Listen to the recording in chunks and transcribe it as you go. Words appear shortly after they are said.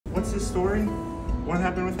What's his story? What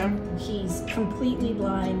happened with him? He's completely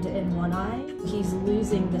blind in one eye. He's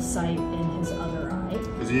losing the sight in his other eye.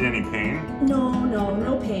 Is he in any pain?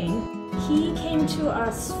 No pain. He came to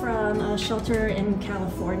us from a shelter in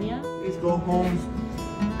California. Please go home.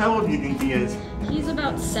 How old do you think he is? He's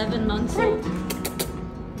about 7 months old.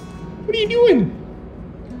 What are you doing?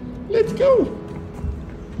 Let's go.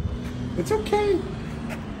 It's okay.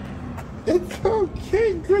 It's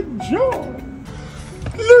okay. Good job.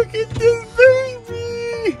 Look at this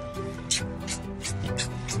baby.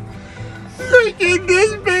 Look at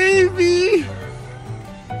this baby.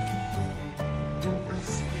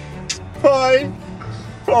 Hi.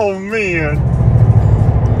 Oh man.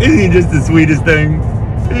 Isn't he just the sweetest thing?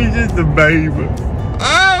 He's just a baby.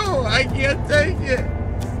 Oh, I can't take it.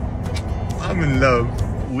 I'm in love.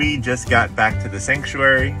 We just got back to the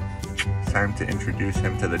sanctuary. It's time to introduce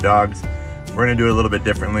him to the dogs. We're gonna do it a little bit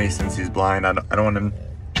differently since he's blind. I don't want him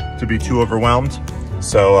to be too overwhelmed.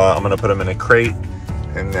 So I'm gonna put him in a crate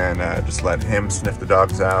and then just let him sniff the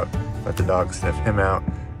dogs out, let the dogs sniff him out,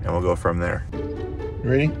 and we'll go from there.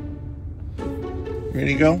 Ready?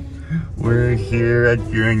 Ready to go? We're here at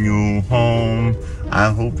your new home.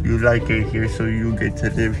 I hope you like it here so you get to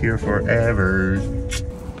live here forever.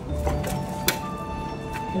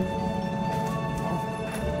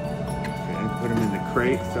 And put him in the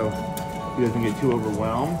crate so he doesn't get too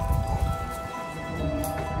overwhelmed.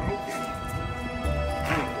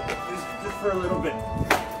 Just for a little bit.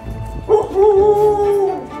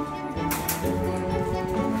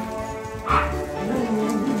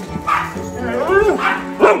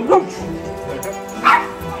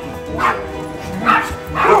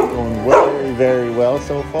 Going very well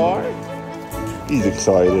so far. He's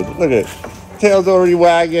excited. Look at it. Tail's already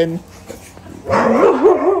wagging.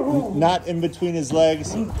 Not in between his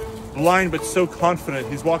legs. Blind but so confident.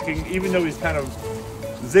 He's walking, even though he's kind of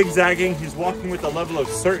zigzagging, he's walking with a level of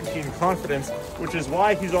certainty and confidence, which is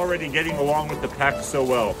why he's already getting along with the pack so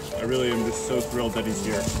well. I really am just so thrilled that he's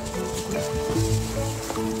here.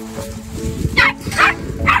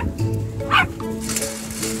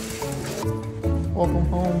 Welcome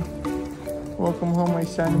home. Welcome home, my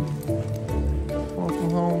son. Welcome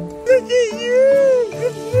home. Look at you!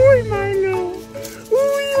 Good boy, Milo.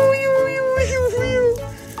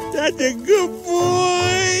 That's a good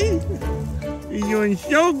boy. You're doing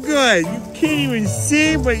so good. You can't even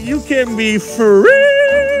see, but you can be free.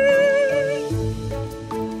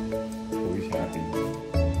 Oh, he's happy.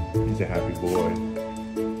 He's a happy boy.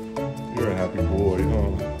 You're a happy boy,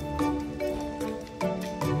 huh?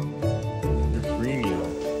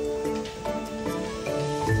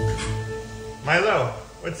 Milo,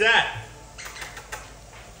 what's that?